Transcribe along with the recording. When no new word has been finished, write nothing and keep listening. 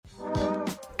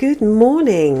Good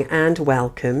morning and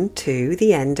welcome to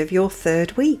the end of your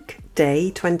third week,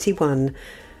 day 21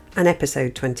 and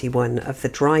episode 21 of the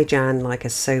Dry Jan Like a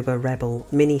Sober Rebel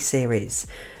mini-series.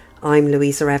 I'm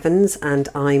Louisa Evans and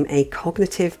I'm a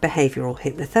cognitive behavioural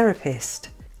hypnotherapist.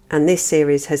 And this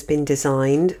series has been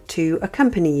designed to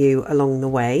accompany you along the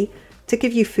way, to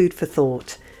give you food for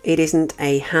thought. It isn't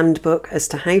a handbook as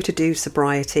to how to do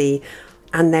sobriety,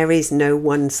 and there is no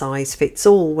one size fits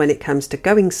all when it comes to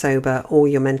going sober or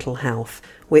your mental health.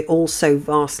 We're all so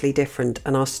vastly different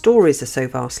and our stories are so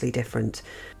vastly different.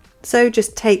 So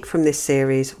just take from this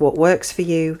series what works for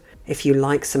you. If you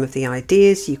like some of the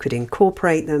ideas, you could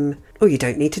incorporate them, or you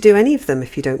don't need to do any of them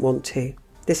if you don't want to.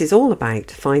 This is all about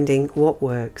finding what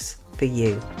works for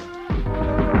you.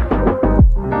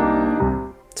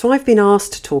 So I've been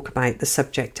asked to talk about the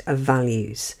subject of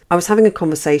values. I was having a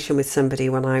conversation with somebody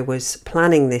when I was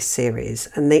planning this series,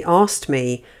 and they asked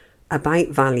me about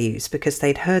values because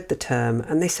they'd heard the term,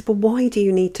 and they said, well, why do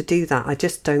you need to do that? I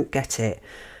just don't get it.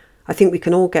 I think we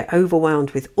can all get overwhelmed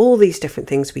with all these different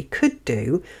things we could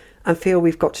do and feel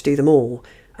we've got to do them all.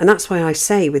 And that's why I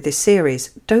say with this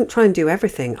series, don't try and do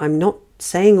everything. I'm not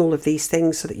saying all of these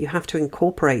things so that you have to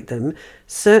incorporate them,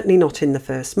 certainly not in the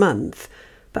first month.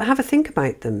 But have a think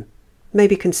about them.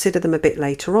 Maybe consider them a bit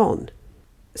later on.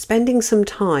 Spending some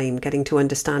time getting to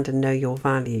understand and know your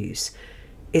values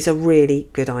is a really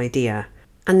good idea.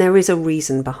 And there is a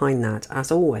reason behind that,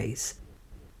 as always.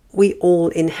 We all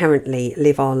inherently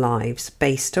live our lives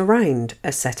based around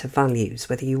a set of values,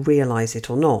 whether you realise it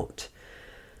or not.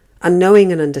 And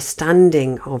knowing and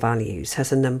understanding our values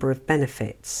has a number of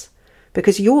benefits,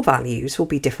 because your values will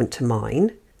be different to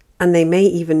mine. And they may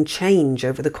even change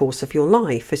over the course of your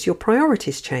life as your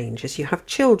priorities change, as you have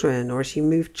children or as you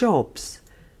move jobs.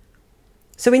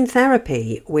 So in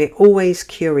therapy, we're always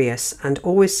curious and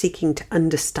always seeking to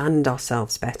understand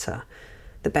ourselves better.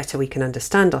 The better we can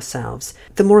understand ourselves,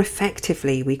 the more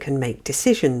effectively we can make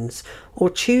decisions or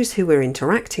choose who we're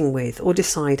interacting with or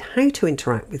decide how to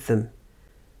interact with them.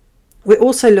 We're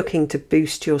also looking to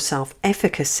boost your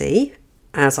self-efficacy,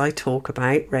 as I talk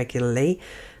about regularly,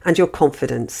 and your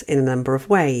confidence in a number of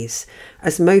ways,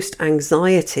 as most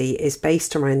anxiety is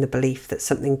based around the belief that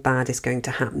something bad is going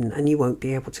to happen and you won't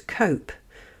be able to cope.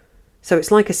 So it's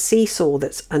like a seesaw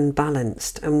that's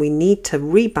unbalanced, and we need to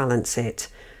rebalance it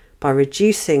by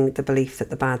reducing the belief that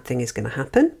the bad thing is going to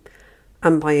happen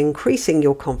and by increasing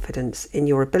your confidence in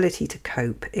your ability to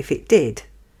cope if it did.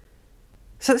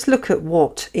 So let's look at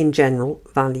what, in general,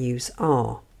 values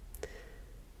are.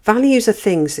 Values are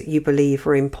things that you believe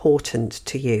are important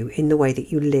to you in the way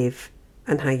that you live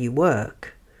and how you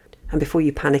work. And before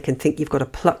you panic and think you've got to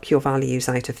pluck your values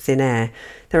out of thin air,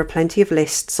 there are plenty of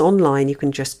lists online. You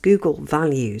can just Google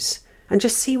values and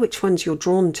just see which ones you're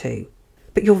drawn to.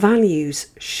 But your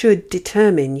values should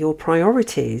determine your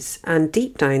priorities, and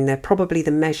deep down they're probably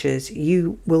the measures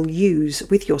you will use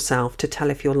with yourself to tell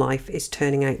if your life is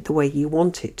turning out the way you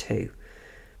want it to.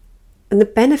 And the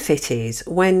benefit is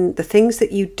when the things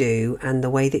that you do and the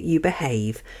way that you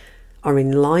behave are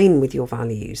in line with your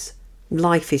values,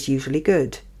 life is usually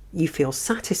good. You feel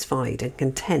satisfied and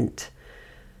content.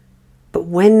 But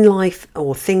when life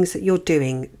or things that you're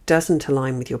doing doesn't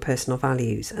align with your personal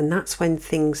values, and that's when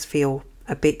things feel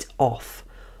a bit off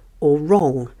or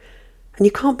wrong, and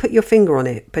you can't put your finger on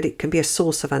it, but it can be a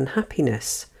source of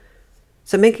unhappiness.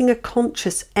 So making a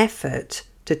conscious effort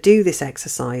to do this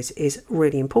exercise is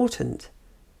really important.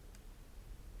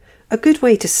 A good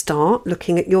way to start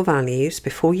looking at your values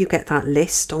before you get that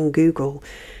list on Google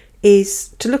is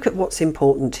to look at what's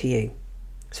important to you.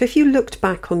 So if you looked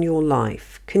back on your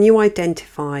life, can you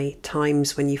identify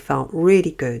times when you felt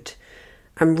really good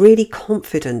and really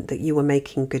confident that you were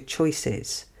making good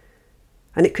choices?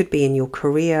 And it could be in your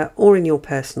career or in your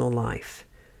personal life.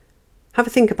 Have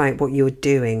a think about what you were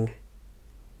doing,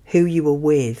 who you were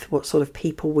with, what sort of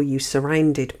people were you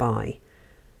surrounded by,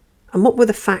 and what were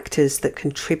the factors that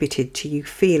contributed to you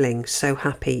feeling so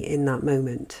happy in that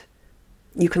moment.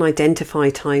 You can identify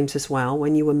times as well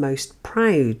when you were most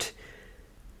proud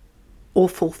or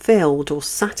fulfilled or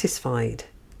satisfied.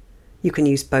 You can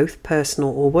use both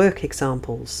personal or work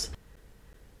examples.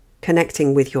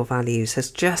 Connecting with your values has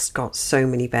just got so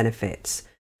many benefits.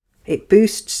 It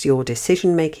boosts your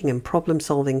decision-making and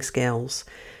problem-solving skills.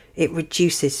 It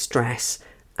reduces stress,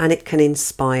 and it can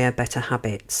inspire better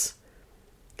habits.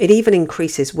 It even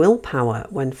increases willpower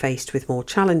when faced with more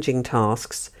challenging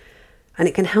tasks, and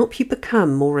it can help you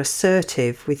become more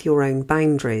assertive with your own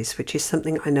boundaries, which is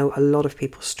something I know a lot of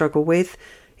people struggle with.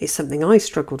 It's something I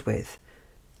struggled with.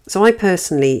 So I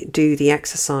personally do the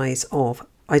exercise of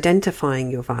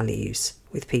identifying your values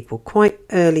with people quite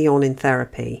early on in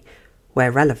therapy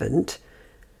where relevant,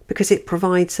 because it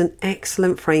provides an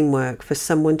excellent framework for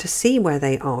someone to see where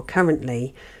they are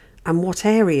currently and what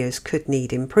areas could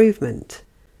need improvement.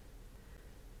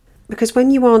 Because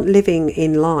when you aren't living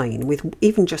in line with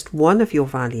even just one of your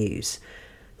values,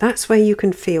 that's where you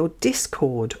can feel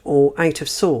discord or out of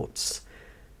sorts.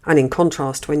 And in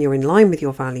contrast, when you're in line with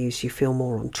your values, you feel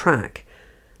more on track.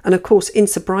 And of course, in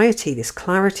sobriety, this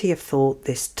clarity of thought,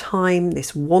 this time,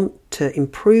 this want to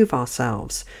improve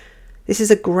ourselves, this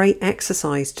is a great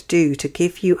exercise to do to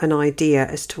give you an idea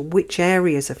as to which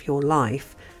areas of your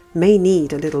life may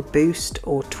need a little boost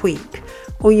or tweak,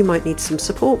 or you might need some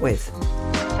support with.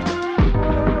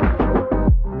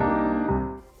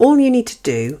 All you need to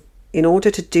do in order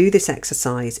to do this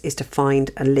exercise is to find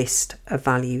a list of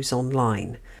values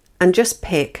online and just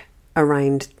pick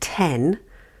around 10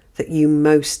 that you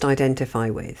most identify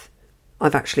with.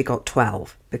 I've actually got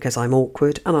 12 because I'm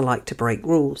awkward and I like to break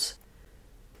rules.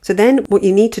 So then what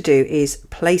you need to do is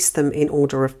place them in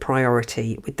order of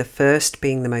priority, with the first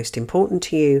being the most important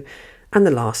to you and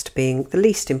the last being the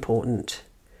least important.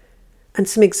 And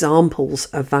some examples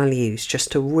of values,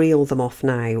 just to reel them off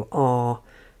now, are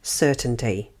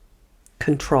certainty,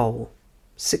 control,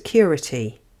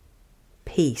 security,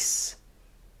 peace,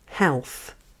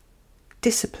 health,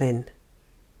 discipline,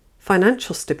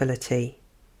 financial stability,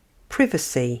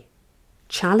 privacy,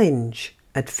 challenge,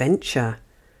 adventure,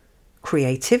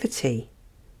 creativity,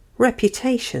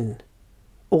 reputation,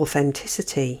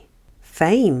 authenticity,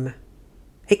 fame,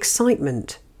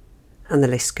 excitement, and the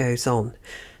list goes on.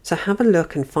 So have a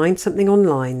look and find something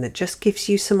online that just gives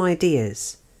you some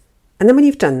ideas. And then when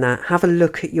you've done that, have a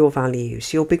look at your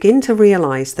values. You'll begin to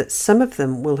realise that some of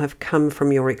them will have come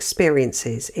from your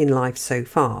experiences in life so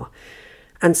far,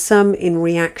 and some in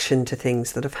reaction to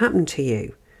things that have happened to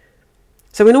you.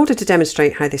 So in order to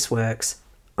demonstrate how this works,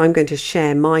 I'm going to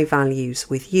share my values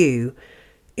with you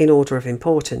in order of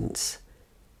importance.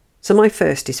 So my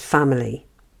first is family,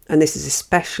 and this is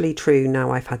especially true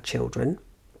now I've had children.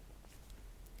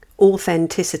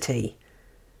 Authenticity.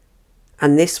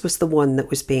 And this was the one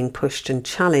that was being pushed and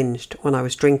challenged when I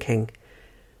was drinking,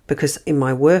 because in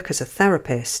my work as a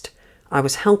therapist, I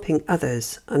was helping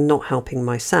others and not helping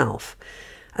myself.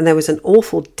 And there was an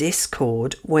awful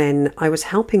discord when I was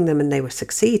helping them and they were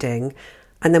succeeding.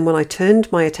 And then when I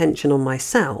turned my attention on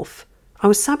myself, I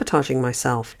was sabotaging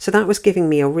myself. So that was giving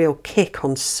me a real kick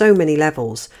on so many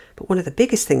levels. But one of the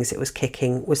biggest things it was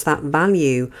kicking was that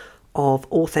value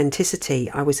of authenticity.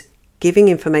 I was giving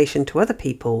information to other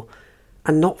people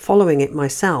and not following it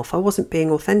myself. I wasn't being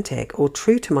authentic or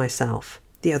true to myself.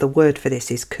 The other word for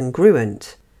this is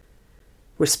congruent.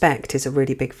 Respect is a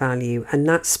really big value, and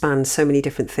that spans so many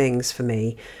different things for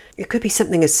me. It could be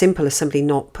something as simple as somebody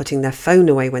not putting their phone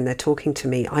away when they're talking to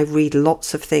me. I read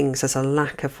lots of things as a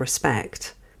lack of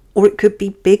respect. Or it could be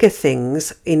bigger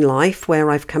things in life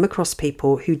where I've come across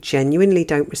people who genuinely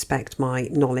don't respect my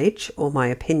knowledge or my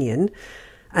opinion,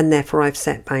 and therefore I've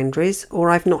set boundaries or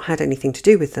I've not had anything to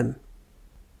do with them.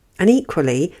 And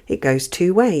equally, it goes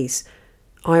two ways.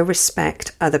 I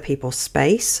respect other people's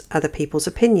space, other people's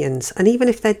opinions, and even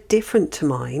if they're different to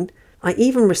mine, I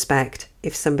even respect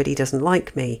if somebody doesn't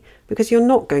like me, because you're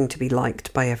not going to be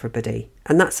liked by everybody.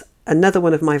 And that's another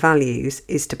one of my values,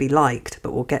 is to be liked,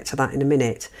 but we'll get to that in a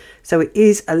minute. So it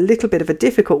is a little bit of a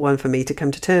difficult one for me to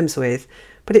come to terms with,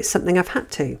 but it's something I've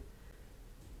had to.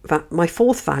 But my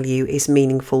fourth value is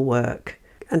meaningful work.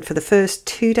 And for the first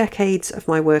 2 decades of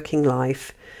my working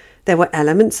life, there were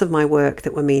elements of my work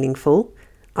that were meaningful.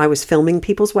 I was filming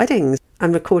people's weddings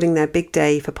and recording their big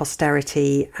day for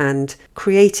posterity and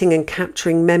creating and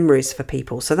capturing memories for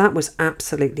people. So that was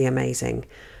absolutely amazing.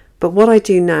 But what I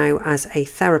do now as a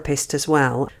therapist as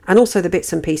well, and also the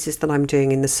bits and pieces that I'm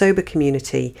doing in the sober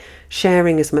community,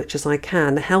 sharing as much as I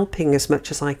can, helping as much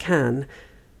as I can,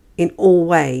 in all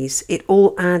ways, it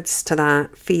all adds to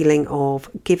that feeling of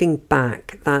giving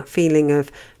back, that feeling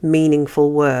of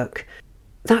meaningful work.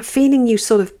 That feeling you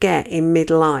sort of get in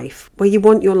midlife, where you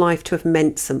want your life to have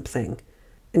meant something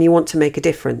and you want to make a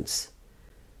difference.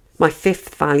 My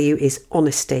fifth value is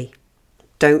honesty.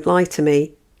 Don't lie to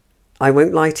me. I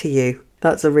won't lie to you.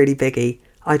 That's a really biggie.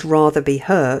 I'd rather be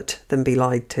hurt than be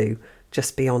lied to.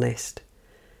 Just be honest.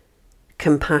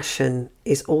 Compassion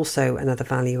is also another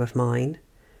value of mine,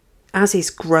 as is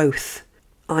growth.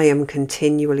 I am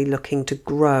continually looking to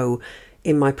grow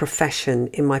in my profession,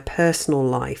 in my personal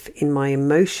life, in my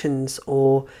emotions,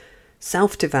 or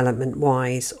self-development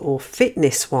wise or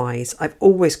fitness wise. I've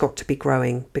always got to be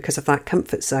growing because of that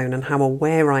comfort zone and how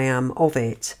aware I am of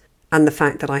it, and the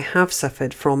fact that I have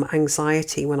suffered from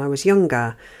anxiety when I was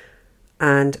younger,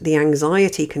 and the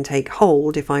anxiety can take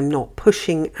hold if I'm not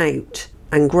pushing out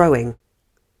and growing.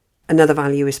 Another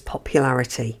value is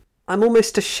popularity. I'm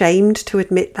almost ashamed to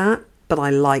admit that, but I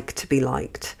like to be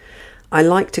liked. I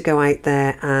like to go out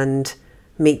there and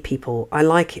meet people. I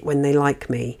like it when they like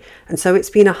me. And so it's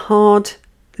been a hard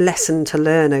lesson to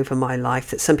learn over my life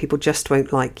that some people just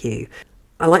won't like you.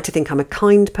 I like to think I'm a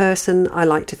kind person. I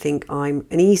like to think I'm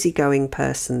an easygoing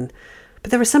person. But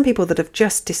there are some people that have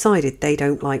just decided they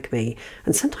don't like me.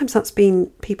 And sometimes that's been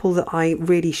people that I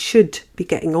really should be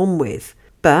getting on with.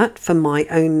 But for my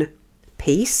own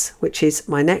peace, which is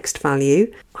my next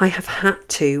value, I have had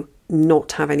to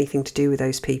not have anything to do with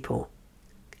those people.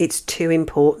 It's too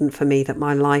important for me that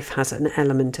my life has an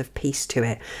element of peace to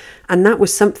it. And that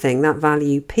was something, that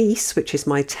value peace, which is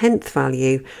my 10th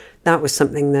value, that was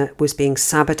something that was being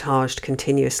sabotaged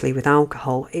continuously with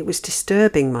alcohol. It was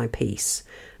disturbing my peace.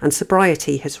 And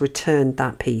sobriety has returned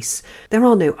that peace. There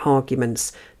are no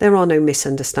arguments. There are no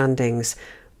misunderstandings.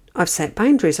 I've set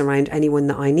boundaries around anyone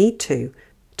that I need to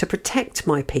protect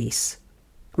my peace.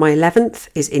 My 11th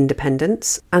is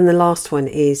independence. And the last one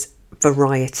is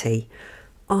variety.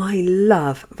 I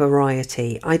love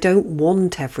variety. I don't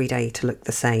want every day to look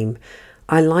the same.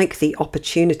 I like the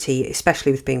opportunity,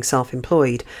 especially with being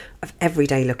self-employed, of every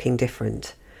day looking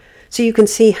different. So you can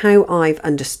see how I've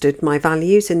understood my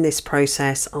values in this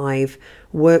process. I've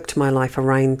worked my life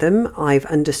around them. I've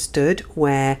understood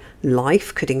where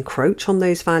life could encroach on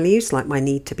those values, like my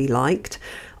need to be liked.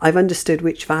 I've understood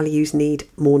which values need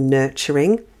more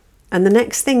nurturing. And the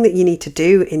next thing that you need to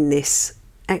do in this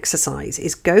exercise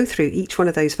is go through each one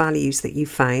of those values that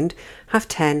you've found. Have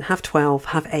 10, have 12,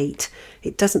 have 8.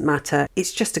 It doesn't matter.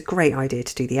 It's just a great idea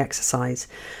to do the exercise.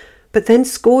 But then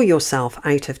score yourself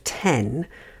out of 10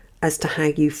 as to how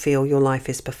you feel your life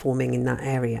is performing in that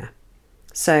area.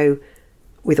 So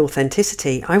with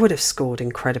authenticity, I would have scored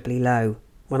incredibly low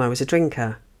when I was a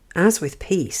drinker, as with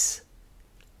peace,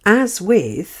 as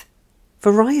with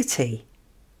variety.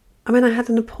 I mean, I had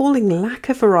an appalling lack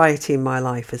of variety in my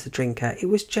life as a drinker. It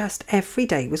was just every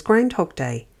day was Groundhog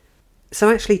Day. So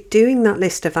actually doing that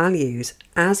list of values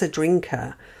as a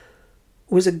drinker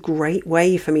was a great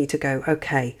way for me to go,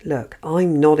 okay, look,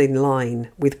 I'm not in line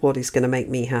with what is going to make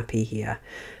me happy here.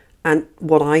 And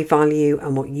what I value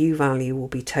and what you value will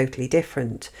be totally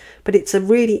different. But it's a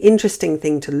really interesting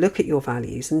thing to look at your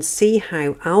values and see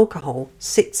how alcohol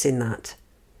sits in that.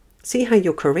 See how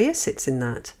your career sits in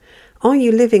that. Are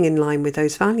you living in line with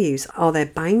those values? Are there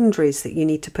boundaries that you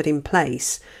need to put in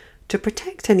place to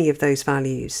protect any of those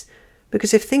values?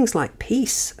 Because if things like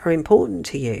peace are important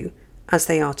to you, as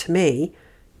they are to me,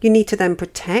 you need to then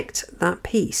protect that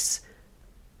peace.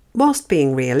 Whilst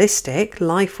being realistic,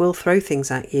 life will throw things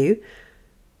at you,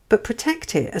 but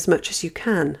protect it as much as you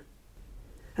can.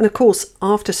 And of course,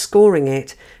 after scoring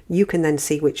it, you can then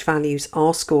see which values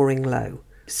are scoring low.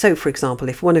 So, for example,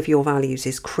 if one of your values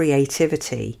is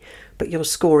creativity, but you're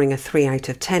scoring a 3 out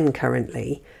of 10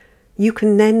 currently, you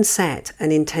can then set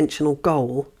an intentional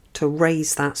goal to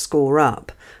raise that score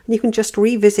up. And you can just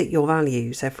revisit your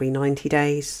values every 90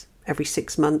 days, every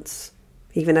 6 months,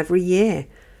 even every year.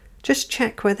 Just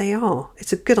check where they are.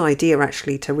 It's a good idea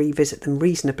actually to revisit them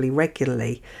reasonably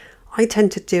regularly. I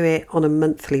tend to do it on a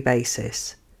monthly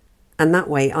basis. And that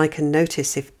way I can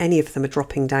notice if any of them are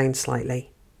dropping down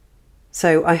slightly.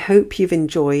 So I hope you've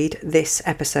enjoyed this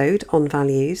episode on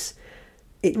values.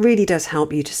 It really does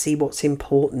help you to see what's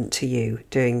important to you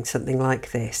doing something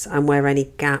like this and where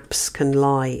any gaps can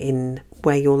lie in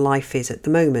where your life is at the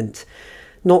moment.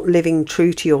 Not living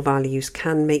true to your values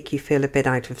can make you feel a bit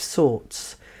out of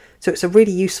sorts. So it's a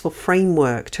really useful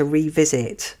framework to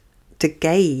revisit, to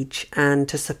gauge and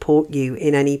to support you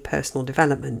in any personal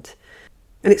development.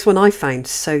 And it's one I found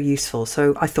so useful,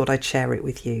 so I thought I'd share it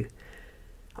with you.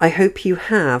 I hope you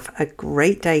have a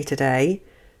great day today.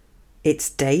 It's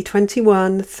day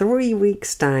 21, 3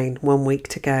 weeks down, 1 week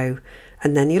to go.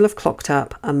 And then you'll have clocked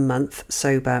up a month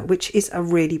sober, which is a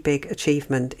really big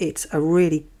achievement. It's a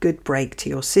really good break to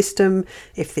your system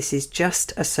if this is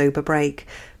just a sober break.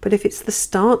 But if it's the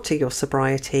start to your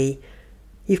sobriety,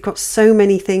 you've got so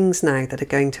many things now that are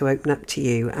going to open up to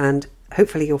you. And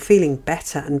hopefully you're feeling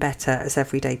better and better as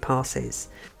every day passes.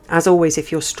 As always,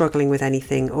 if you're struggling with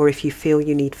anything or if you feel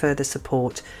you need further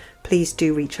support, please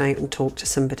do reach out and talk to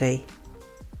somebody.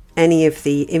 Any of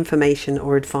the information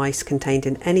or advice contained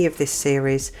in any of this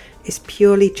series is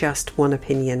purely just one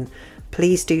opinion.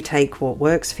 Please do take what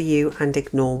works for you and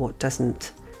ignore what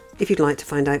doesn't. If you'd like to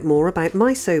find out more about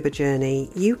my sober journey,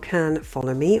 you can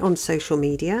follow me on social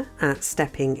media at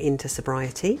Stepping Into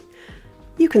Sobriety.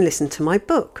 You can listen to my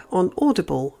book on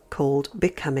Audible called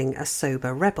Becoming a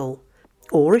Sober Rebel.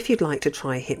 Or if you'd like to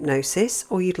try hypnosis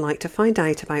or you'd like to find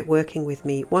out about working with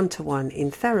me one-to-one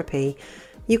in therapy,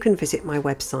 you can visit my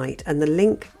website, and the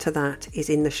link to that is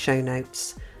in the show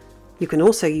notes. You can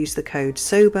also use the code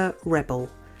SOBERREBEL,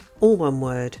 all one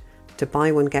word, to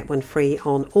buy one get one free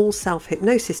on all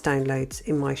self-hypnosis downloads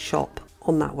in my shop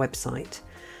on that website.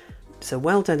 So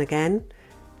well done again,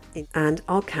 and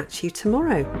I'll catch you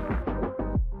tomorrow.